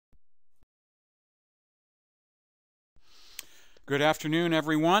Good afternoon,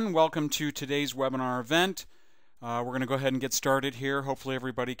 everyone. Welcome to today's webinar event. We're going to go ahead and get started here. Hopefully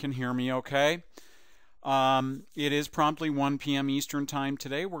everybody can hear me okay. It is promptly 1 p.m. Eastern Time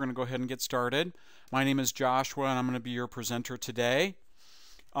today. We're going to go ahead and get started. My name is Joshua, and I'm going to be your presenter today.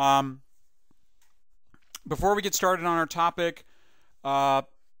 Before we get started on our topic, just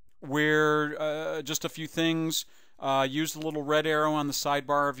a few things. Use the little red arrow on the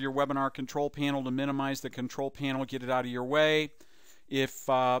sidebar of your webinar control panel to minimize the control panel, get it out of your way. If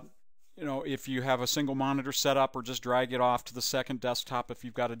you have a single monitor setup, or just drag it off to the second desktop if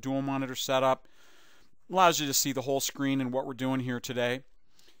you've got a dual monitor setup. Allows you to see the whole screen and what we're doing here today.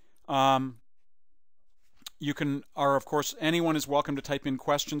 Of course, anyone is welcome to type in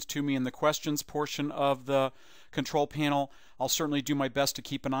questions to me in the questions portion of the control panel. I'll certainly do my best to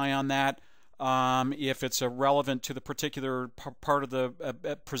keep an eye on that. If it's relevant to the particular part of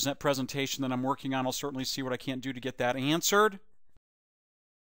the presentation that I'm working on, I'll certainly see what I can do to get that answered.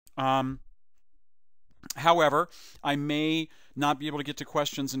 However, I may not be able to get to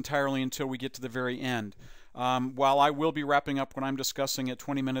questions entirely until we get to the very end. While I will be wrapping up what I'm discussing at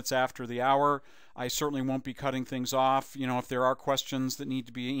 20 minutes after the hour, I certainly won't be cutting things off. If there are questions that need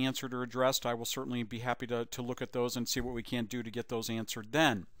to be answered or addressed, I will certainly be happy to look at those and see what we can do to get those answered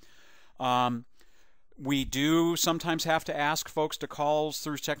then. We do sometimes have to ask folks to call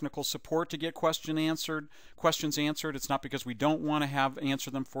through technical support to get questions answered. It's not because we don't want to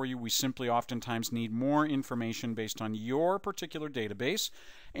answer them for you. We simply oftentimes need more information based on your particular database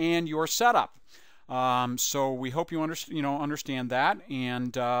and your setup. So we hope you understand that,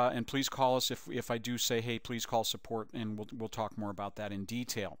 and please call us if I do say, hey, please call support, and we'll talk more about that in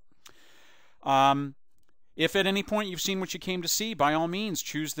detail. If at any point you've seen what you came to see, by all means,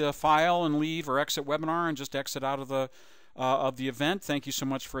 choose the file and leave or exit webinar and just exit out of the event. Thank you so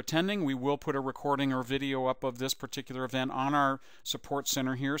much for attending. We will put a recording or video up of this particular event on our support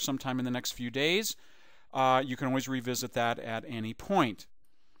center here sometime in the next few days. You can always revisit that at any point.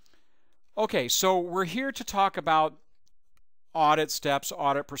 Okay, so we're here to talk about audit steps,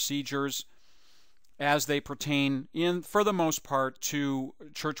 audit procedures as they pertain, for the most part, to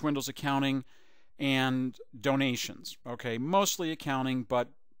church windows accounting and donations. Okay, mostly accounting, but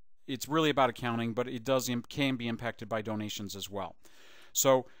it's really about accounting, but it can be impacted by donations as well.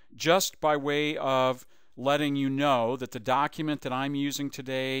 So just by way of letting you know that the document that I'm using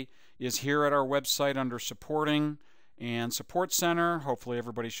today is here at our website under Supporting and Support Center. Hopefully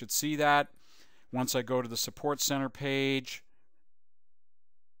everybody should see that. Once I go to the Support Center page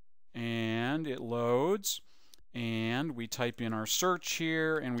and it loads, and we type in our search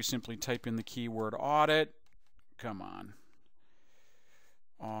here, and we simply type in the keyword audit. Come on.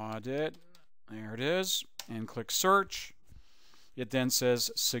 Audit. There it is. And click search. It then says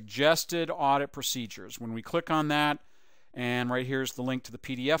suggested audit procedures. When we click on that, and right here's the link to the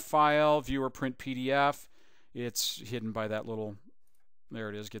PDF file, view or print PDF. It's hidden by that little, there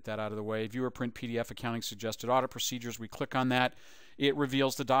it is, get that out of the way. View or print PDF accounting suggested audit procedures. We click on that. It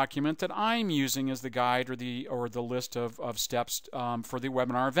reveals the document that I'm using as the guide or the list of steps for the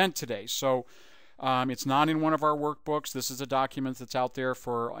webinar event today. So it's not in one of our workbooks. This is a document that's out there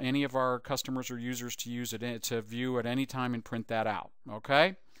for any of our customers or users to use it to view at any time and print that out.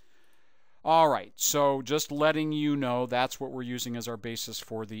 Okay? All right. So just letting you know that's what we're using as our basis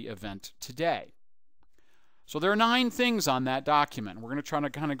for the event today. So there are 9 things on that document. We're going to try to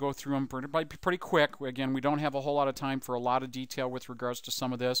kind of go through them pretty quick. Again, we don't have a whole lot of time for a lot of detail with regards to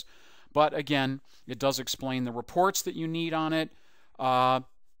some of this. But again, it does explain the reports that you need on it.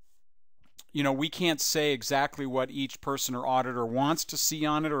 We can't say exactly what each person or auditor wants to see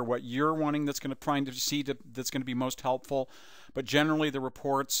on it or what you're wanting that's going to see that's going to be most helpful. But generally the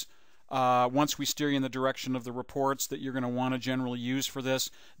reports, once we steer you in the direction of the reports that you're going to want to generally use for this,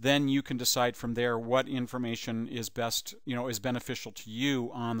 then you can decide from there what information is best, is beneficial to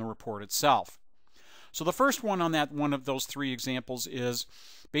you on the report itself. So the first one on that one of those 3 examples is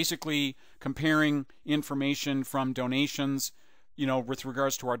basically comparing information from donations, with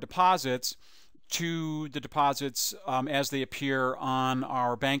regards to our deposits to the deposits as they appear on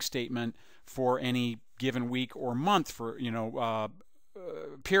our bank statement for any given week or month for,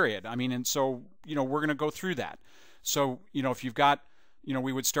 period. And so, we're going to go through that. So, if you've got,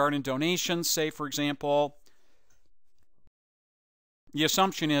 we would start in donations, say, for example, the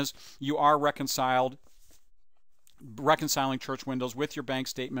assumption is you are reconciling church windows with your bank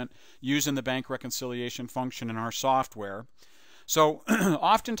statement using the bank reconciliation function in our software. So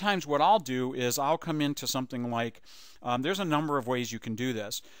oftentimes what I'll do is I'll come into something like, there's a number of ways you can do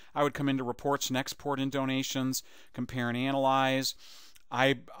this. I would come into reports and export in donations, compare and analyze.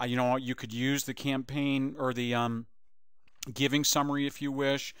 You could use the campaign or the giving summary if you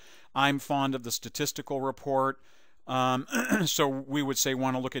wish. I'm fond of the statistical report. So we would say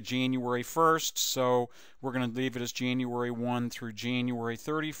want to look at January 1st. So we're going to leave it as January 1 through January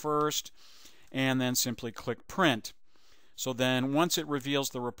 31st, and then simply click print. So then once it reveals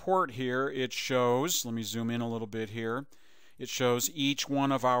the report here, it shows, let me zoom in a little bit here, it shows each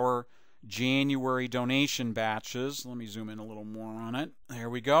one of our January donation batches. Let me zoom in a little more on it. There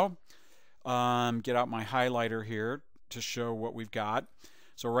we go. Get out my highlighter here to show what we've got.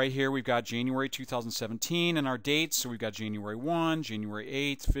 So right here we've got January 2017 and our dates. So we've got January 1, January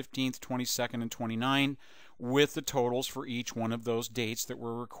 8th, 15th, 22nd, and 29th with the totals for each one of those dates that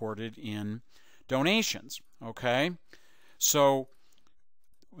were recorded in donations. Okay? So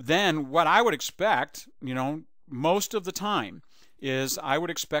then what I would expect, most of the time is I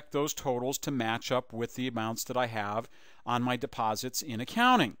would expect those totals to match up with the amounts that I have on my deposits in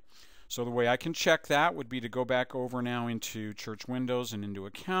accounting. So the way I can check that would be to go back over now into Church Windows and into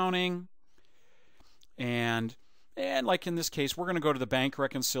accounting. And like in this case, we're going to go to the bank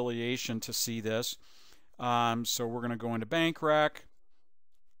reconciliation to see this. So we're going to go into bank rec.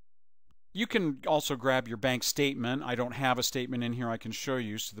 You can also grab your bank statement. I don't have a statement in here I can show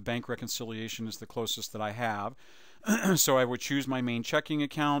you, so the bank reconciliation is the closest that I have. So I would choose my main checking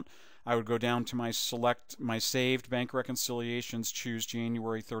account. I would go down to my saved bank reconciliations, choose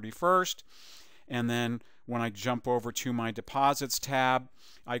January 31st, and then when I jump over to my deposits tab,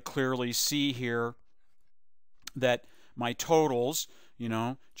 I clearly see here that my totals,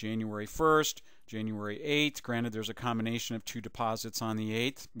 January 1st, January 8th, granted there's a combination of two deposits on the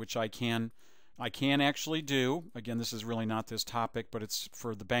 8th, which I can actually do. Again, this is really not this topic, but it's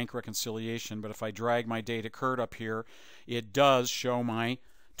for the bank reconciliation. But if I drag my date occurred up here, it does show my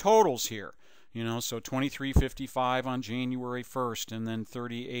totals here. So 2355 on January 1st and then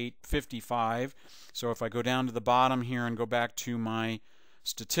 3855. So if I go down to the bottom here and go back to my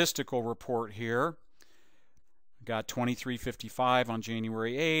statistical report here, got 2355 on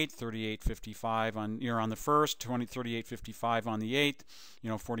January 8th, 3855 on the 1st, 3855 on the 8th,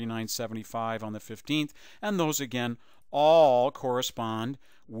 4975 on the 15th, and those again all correspond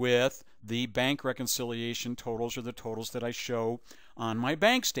with the bank reconciliation totals, or the totals that I show on my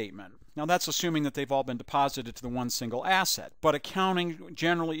bank statement. Now that's assuming that they've all been deposited to the one single asset, but accounting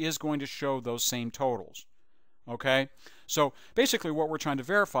generally is going to show those same totals. Okay? So basically what we're trying to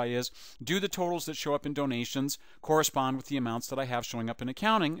verify is, do the totals that show up in donations correspond with the amounts that I have showing up in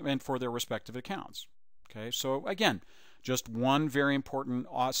accounting and for their respective accounts? Okay, so again, just one very important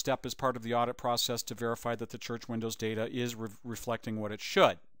step as part of the audit process to verify that the Church Windows data is reflecting what it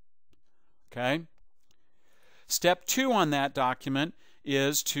should. Okay? Step 2 on that document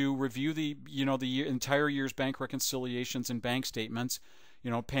is to review the entire year's bank reconciliations and bank statements.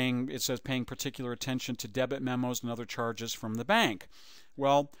 It says paying particular attention to debit memos and other charges from the bank.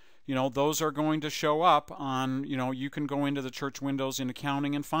 Well, those are going to show up on, you can go into the Church Windows in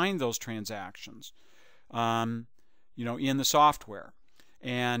accounting and find those transactions, in the software.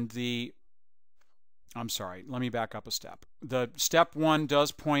 And I'm sorry, let me back up a step. The step 1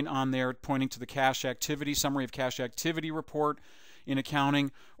 does point on there, pointing to the cash activity, summary of cash activity report in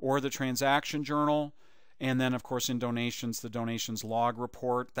accounting, or the transaction journal. And then, of course, in donations, the donations log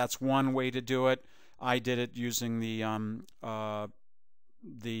report. That's one way to do it. I did it using the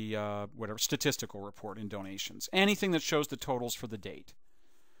statistical report in donations. Anything that shows the totals for the date.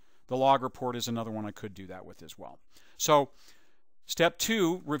 The log report is another one I could do that with as well. So, step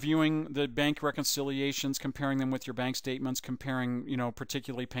 2, reviewing the bank reconciliations, comparing them with your bank statements, comparing,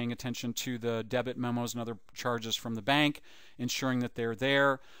 particularly paying attention to the debit memos and other charges from the bank, ensuring that they're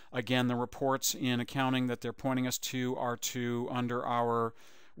there. Again, the reports in accounting that they're pointing us to are under our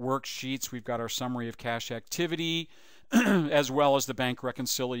worksheets. We've got our summary of cash activity, as well as the bank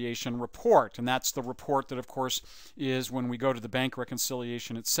reconciliation report. And that's the report that, of course, is when we go to the bank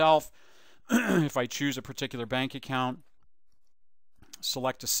reconciliation itself. If I choose a particular bank account,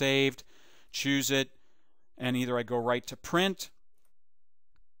 select a saved, choose it, and either I go right to print.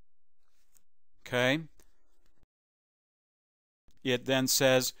 Okay. It then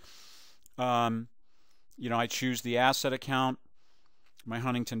says, I choose the asset account, my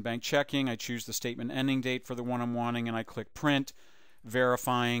Huntington Bank checking, I choose the statement ending date for the one I'm wanting, and I click print,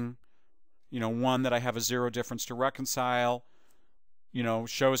 verifying, one, that I have a zero difference to reconcile,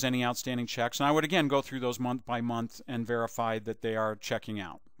 shows any outstanding checks. And I would again go through those month by month and verify that they are checking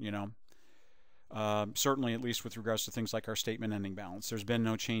out, certainly at least with regards to things like our statement ending balance. There's been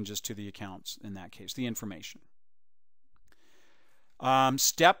no changes to the accounts in that case, the information.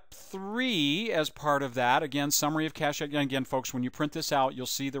 Step 3, as part of that, again, summary of cash. Again, folks, when you print this out, you'll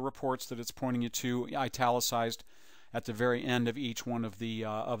see the reports that it's pointing you to, italicized at the very end of each one of the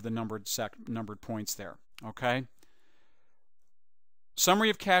numbered points there. Okay. Summary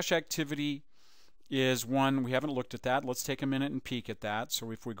of cash activity is one. We haven't looked at that. Let's take a minute and peek at that.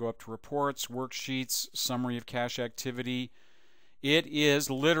 So if we go up to reports, worksheets, summary of cash activity, it is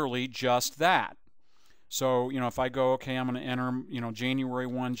literally just that. So, if I go, okay, I'm going to enter, January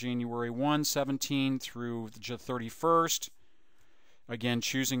 1, 17 through the 31st. Again,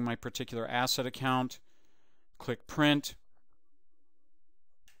 choosing my particular asset account. Click print.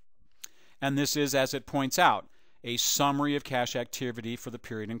 And this is, as it points out, a summary of cash activity for the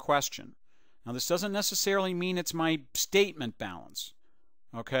period in question. Now, this doesn't necessarily mean it's my statement balance,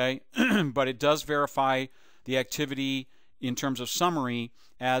 okay? But it does verify the activity in terms of summary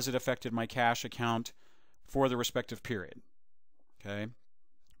as it affected my cash account for the respective period, okay?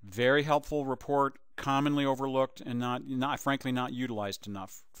 Very helpful report, commonly overlooked and frankly not utilized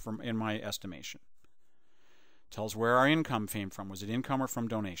enough in my estimation. Tells where our income came from. Was it income or from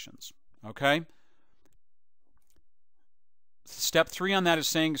donations? Okay? Step 3 on that is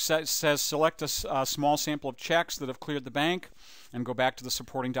says select a small sample of checks that have cleared the bank and go back to the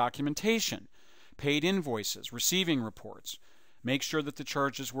supporting documentation. Paid invoices, receiving reports. Make sure that the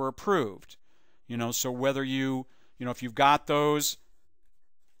charges were approved. So whether if you've got those,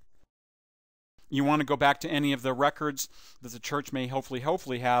 you want to go back to any of the records that the church may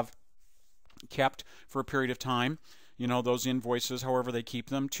hopefully have kept for a period of time. Those invoices, however they keep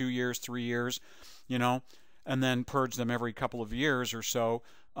them, 2 years, 3 years, and then purge them every couple of years or so.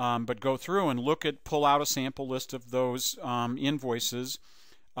 But go through and pull out a sample list of those invoices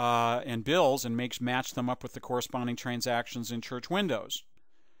and bills and match them up with the corresponding transactions in church windows.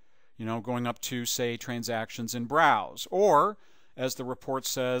 Going up to, say, transactions in browse. Or, as the report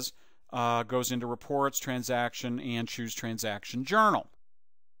says, goes into reports, transaction, and choose transaction journal.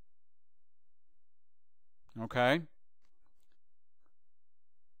 Okay?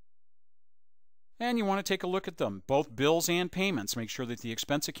 And you want to take a look at them, both bills and payments. Make sure that the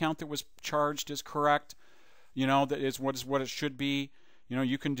expense account that was charged is correct. That is what it should be.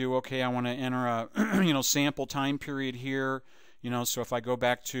 You can do, okay, I want to enter a sample time period here. So if I go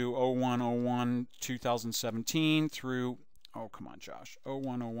back to 01/01/2017 through, oh, come on, Josh,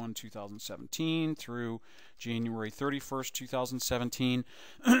 01/01/2017 through January 31st, 2017,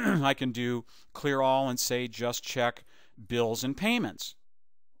 I can do clear all and say just check bills and payments.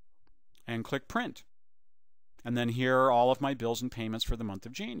 And click print. And then here are all of my bills and payments for the month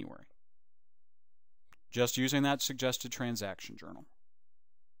of January. Just using that suggested transaction journal.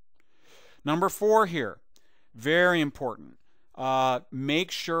 Number 4 here, very important. Make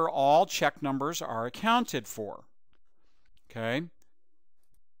sure all check numbers are accounted for. Okay?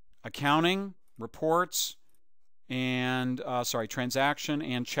 Accounting, reports, and, transaction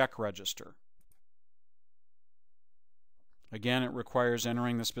and check register. Again, it requires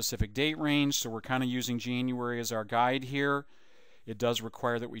entering the specific date range, so we're kind of using January as our guide here. It does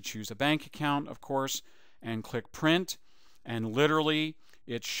require that we choose a bank account, of course, and click print. And literally,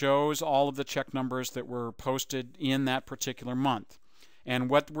 it shows all of the check numbers that were posted in that particular month. And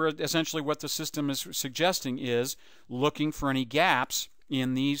what the system is suggesting is looking for any gaps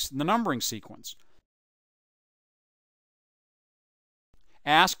in the numbering sequence.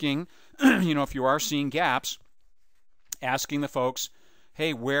 Asking, if you are seeing gaps, asking the folks,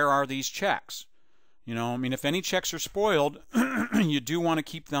 hey, where are these checks? If any checks are spoiled, you do want to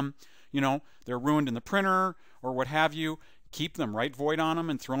keep them, they're ruined in the printer or what have you, keep them, write void on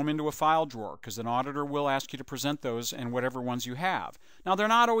them and throw them into a file drawer, because an auditor will ask you to present those and whatever ones you have. Now, they're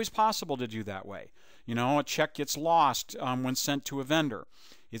not always possible to do that way. A check gets lost when sent to a vendor.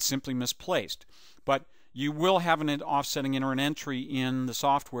 It's simply misplaced. But you will have an offsetting an entry in the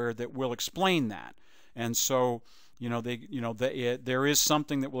software that will explain that. And so, there is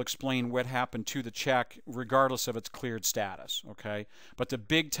something that will explain what happened to the check regardless of its cleared status, okay? But the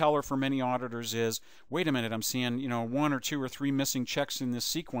big teller for many auditors is, wait a minute, I'm seeing, 1 or 2 or 3 missing checks in this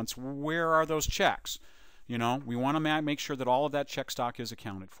sequence. Where are those checks? We want to make sure that all of that check stock is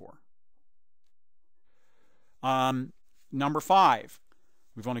accounted for. Number 5.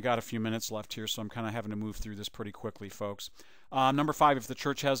 We've only got a few minutes left here, so I'm kind of having to move through this pretty quickly, folks. Number 5, if the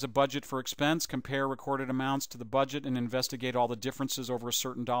church has a budget for expense, compare recorded amounts to the budget and investigate all the differences over a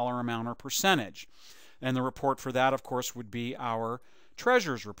certain dollar amount or percentage. And the report for that, of course, would be our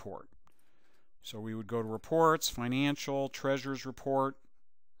treasurer's report. So we would go to reports, financial, treasurer's report.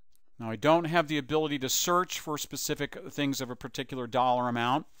 Now, I don't have the ability to search for specific things of a particular dollar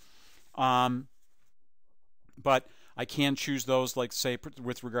amount, but I can choose those, like, say,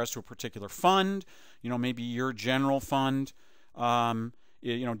 with regards to a particular fund. Maybe your general fund,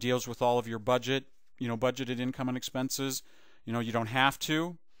 deals with all of your budget, budgeted income and expenses. You don't have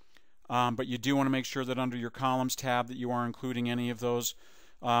to, but you do want to make sure that under your columns tab that you are including any of those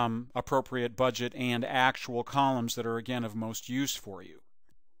appropriate budget and actual columns that are, again, of most use for you.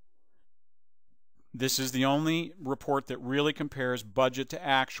 This is the only report that really compares budget to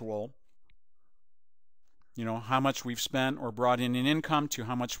actual. How much we've spent or brought in income to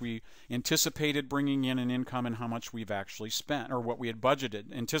how much we anticipated bringing in income and how much we've actually spent, or what we had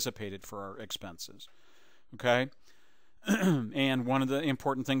budgeted, anticipated for our expenses. Okay? And one of the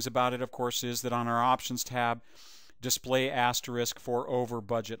important things about it, of course, is that on our options tab, display asterisk for over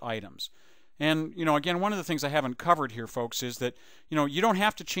budget items. And, again, one of the things I haven't covered here, folks, is that, you don't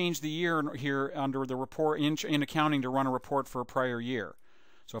have to change the year here under the report in accounting to run a report for a prior year.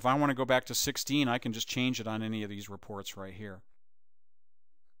 So if I want to go back to 16, I can just change it on any of these reports right here.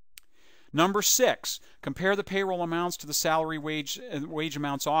 Number 6, compare the payroll amounts to the salary wage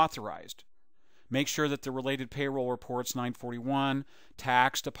amounts authorized. Make sure that the related payroll reports 941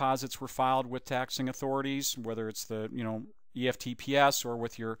 tax deposits were filed with taxing authorities, whether it's the EFTPS or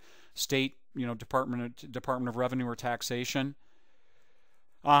with your state Department of Revenue or Taxation.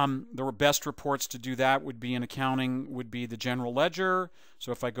 The best reports to do that would be in accounting would be the general ledger.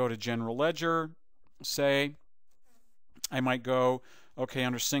 So if I go to general ledger, say, I might go, okay,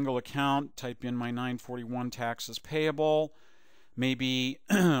 under single account, type in my 941 taxes payable, maybe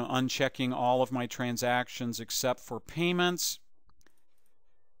unchecking all of my transactions except for payments,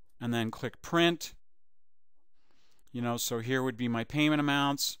 and then click print. So here would be my payment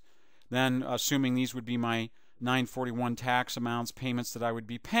amounts. Then assuming these would be my 941 tax amounts, payments that I would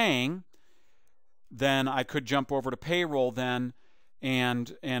be paying, then I could jump over to payroll then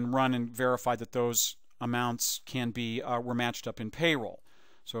and run and verify that those amounts can be were matched up in payroll.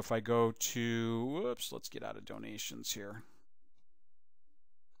 So if I go to, let's get out of donations here.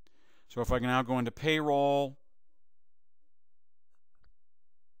 So if I can now go into payroll,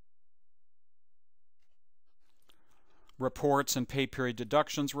 reports and pay period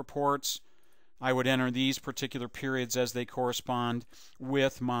deductions reports, I would enter these particular periods as they correspond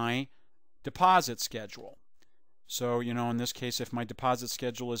with my deposit schedule. So, in this case, if my deposit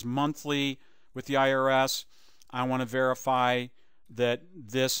schedule is monthly with the IRS, I want to verify that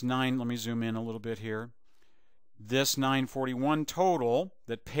this let me zoom in a little bit here, this 941 total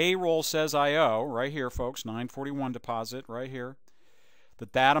that payroll says I owe, right here, folks, 941 deposit, right here,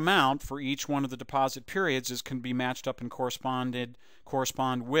 that amount for each one of the deposit periods can be matched up and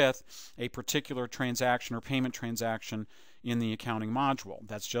correspond with a particular transaction or payment transaction in the accounting module.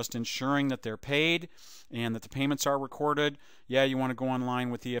 That's just ensuring that they're paid and that the payments are recorded. Yeah, you want to go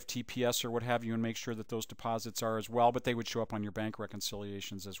online with EFTPS or what have you and make sure that those deposits are as well, but they would show up on your bank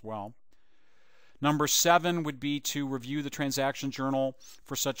reconciliations as well. Number 7 would be to review the transaction journal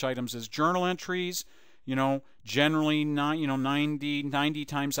for such items as journal entries. Generally, 90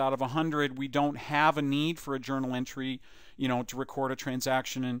 times out of 100, we don't have a need for a journal entry, to record a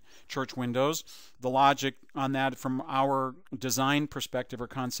transaction in Church Windows. The logic on that from our design perspective or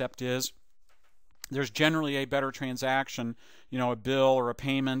concept is there's generally a better transaction, a bill or a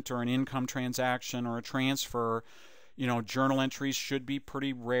payment or an income transaction or a transfer. Journal entries should be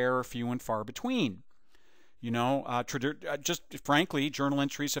pretty rare, few and far between. Just frankly, journal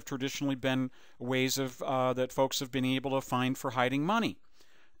entries have traditionally been ways of that folks have been able to find for hiding money.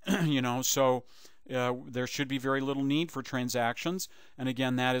 So there should be very little need for transactions. And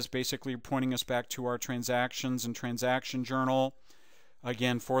again, that is basically pointing us back to our transactions and transaction journal.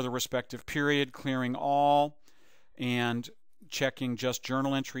 Again, for the respective period, clearing all and checking just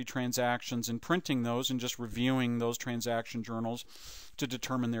journal entry transactions and printing those and just reviewing those transaction journals to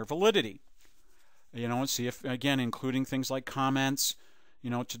determine their validity. And see if, again, including things like comments,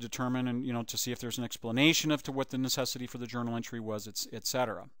 to determine and, to see if there's an explanation of to what the necessity for the journal entry was,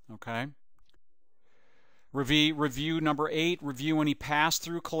 etc. Okay? Review number 8, review any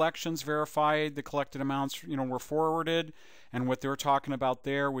pass-through collections, verify the collected amounts, were forwarded. And what they're talking about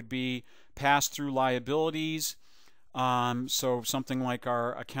there would be pass-through liabilities. So something like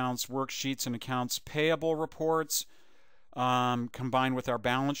our accounts worksheets and accounts payable reports combined with our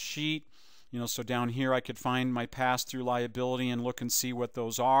balance sheet. So down here I could find my pass-through liability and look and see what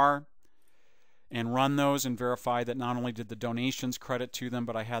those are and run those and verify that not only did the donations credit to them,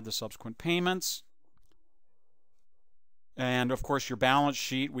 but I had the subsequent payments. And of course your balance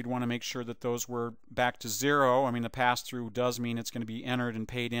sheet, we'd want to make sure that those were back to 0. I mean, the pass-through does mean it's going to be entered and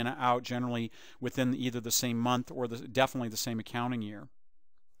paid in out generally within either the same month or definitely the same accounting year.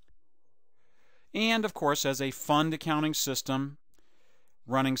 And of course, as a fund accounting system,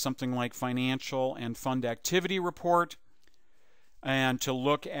 running something like financial and fund activity report, and to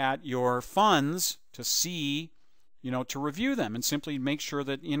look at your funds to see, to review them and simply make sure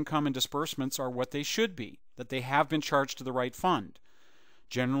that income and disbursements are what they should be, that they have been charged to the right fund.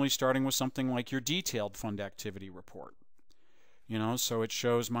 Generally starting with something like your detailed fund activity report. So it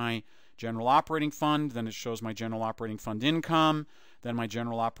shows my general operating fund, then it shows my general operating fund income, then my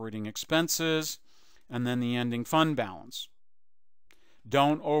general operating expenses, and then the ending fund balance.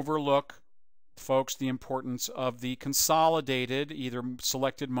 Don't overlook, folks, the importance of the consolidated, either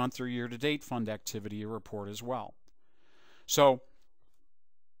selected month or year-to-date fund activity report as well. So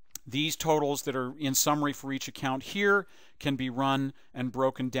these totals that are in summary for each account here can be run and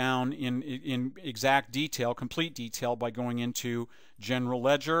broken down in exact detail, complete detail, by going into General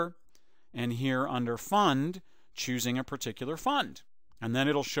Ledger and here under Fund, choosing a particular fund. And then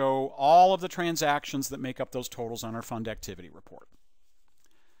it'll show all of the transactions that make up those totals on our fund activity report.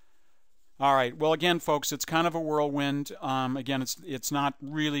 All right, well, again, folks, it's kind of a whirlwind. Again, it's not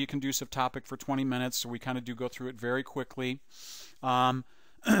really a conducive topic for 20 minutes, so we kind of do go through it very quickly.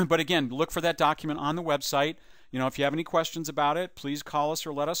 But again, look for that document on the website. If you have any questions about it, please call us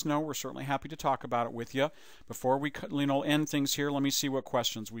or let us know. We're certainly happy to talk about it with you. Before we end things here, let me see what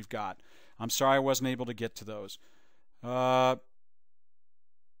questions we've got. I'm sorry I wasn't able to get to those.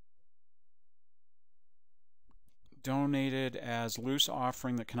 Donated as loose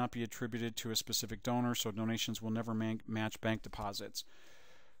offering that cannot be attributed to a specific donor, so donations will never match bank deposits.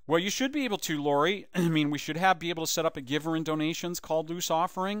 Well, you should be able to, Lori. We should be able to set up a giver in donations called loose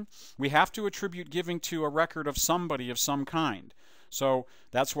offering. We have to attribute giving to a record of somebody of some kind. So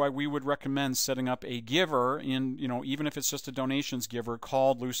that's why we would recommend setting up a giver in, even if it's just a donations giver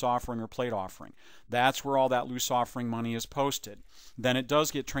called loose offering or plate offering. That's where all that loose offering money is posted. Then it does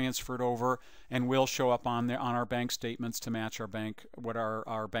get transferred over and will show up on our bank statements to match our bank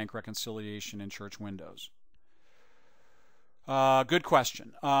reconciliation in Church Windows. Good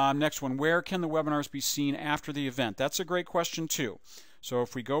question. Next one, where can the webinars be seen after the event? That's a great question too. So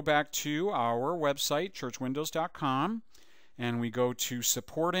if we go back to our website, churchwindows.com, and we go to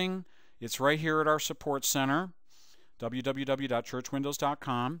supporting, it's right here at our support center,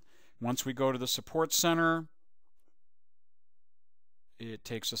 www.churchwindows.com. Once we go to the support center, it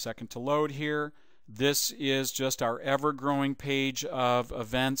takes a second to load here. This is just our ever-growing page of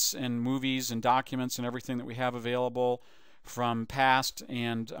events and movies and documents and everything that we have available from past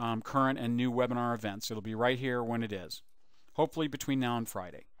and current and new webinar events. It'll be right here when it is, hopefully between now and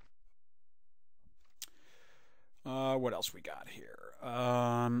Friday. What else we got here?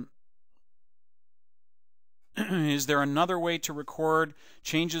 Is there another way to record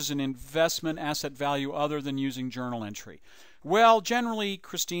changes in investment asset value other than using journal entry? Well, generally,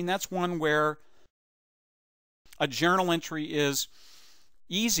 Christine, that's one where a journal entry is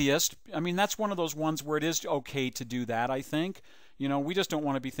easiest. That's one of those ones where it is okay to do that, I think. We just don't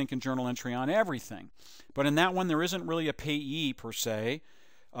want to be thinking journal entry on everything. But in that one, there isn't really a payee per se.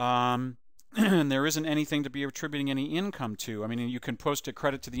 And there isn't anything to be attributing any income to. You can post a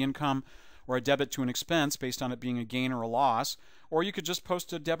credit to the income or a debit to an expense based on it being a gain or a loss, or you could just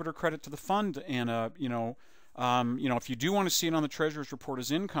post a debit or credit to the fund. And if you do want to see it on the treasurer's report as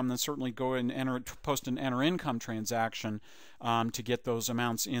income, then certainly go and post an enter income transaction to get those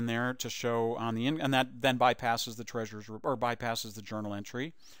amounts in there to show on the and that then bypasses the treasurer's or bypasses the journal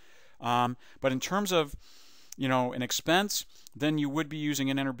entry. But in terms of an expense, then you would be using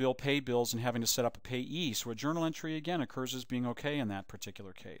an enter bill pay bills and having to set up a payee. So a journal entry, again, occurs as being okay in that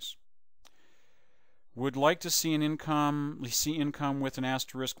particular case. Would like to see income with an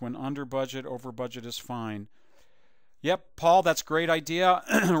asterisk when under budget, over budget is fine. Yep, Paul, that's a great idea.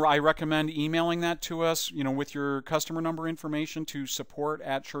 I recommend emailing that to us, with your customer number information to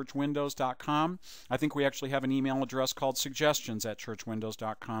support@churchwindows.com. I think we actually have an email address called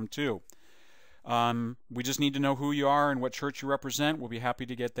suggestions@churchwindows.com too. We just need to know who you are and what church you represent. We'll be happy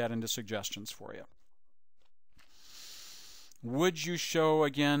to get that into suggestions for you. Would you show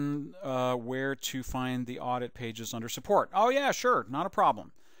again where to find the audit pages under support? Oh yeah, sure, not a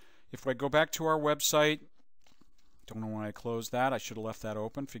problem. If I go back to our website, don't know why I closed that. I should have left that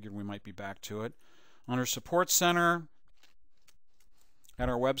open. Figured we might be back to it. Under Support Center at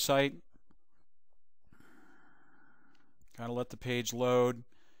our website, gotta let the page load.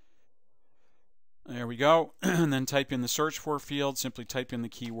 There we go. And then type in the search for field. Simply type in the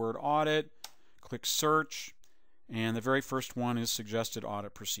keyword audit. Click search. And the very first one is suggested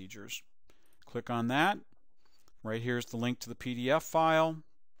audit procedures. Click on that. Right here's the link to the PDF file.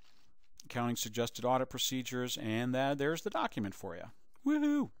 Accounting suggested audit procedures. And there's the document for you.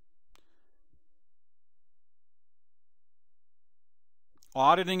 Woohoo!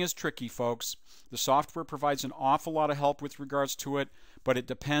 Auditing is tricky, folks. The software provides an awful lot of help with regards to it, but it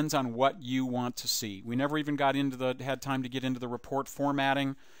depends on what you want to see. We never even had time to get into the report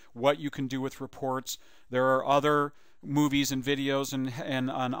formatting, what you can do with reports. There are other movies and videos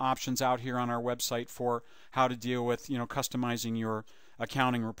and options out here on our website for how to deal with, customizing your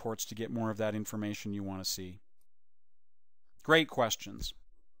accounting reports to get more of that information you want to see. Great questions.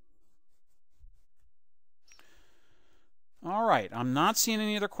 All right, I'm not seeing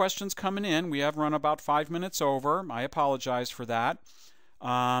any other questions coming in. We have run about 5 minutes over. I apologize for that.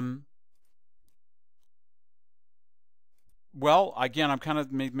 Well, again, I'm kind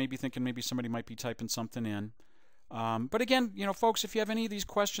of maybe thinking maybe somebody might be typing something in. But again, folks, if you have any of these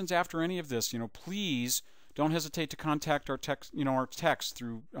questions after any of this, please don't hesitate to contact our text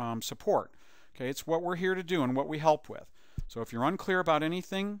through support. Okay, it's what we're here to do and what we help with. So if you're unclear about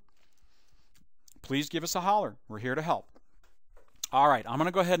anything, please give us a holler. We're here to help. All right, I'm going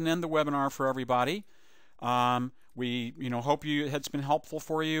to go ahead and end the webinar for everybody. We hope it's been helpful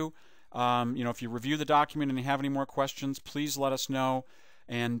for you. If you review the document and you have any more questions, please let us know,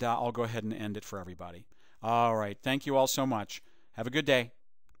 and I'll go ahead and end it for everybody. All right, thank you all so much. Have a good day.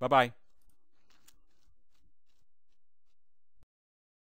 Bye-bye.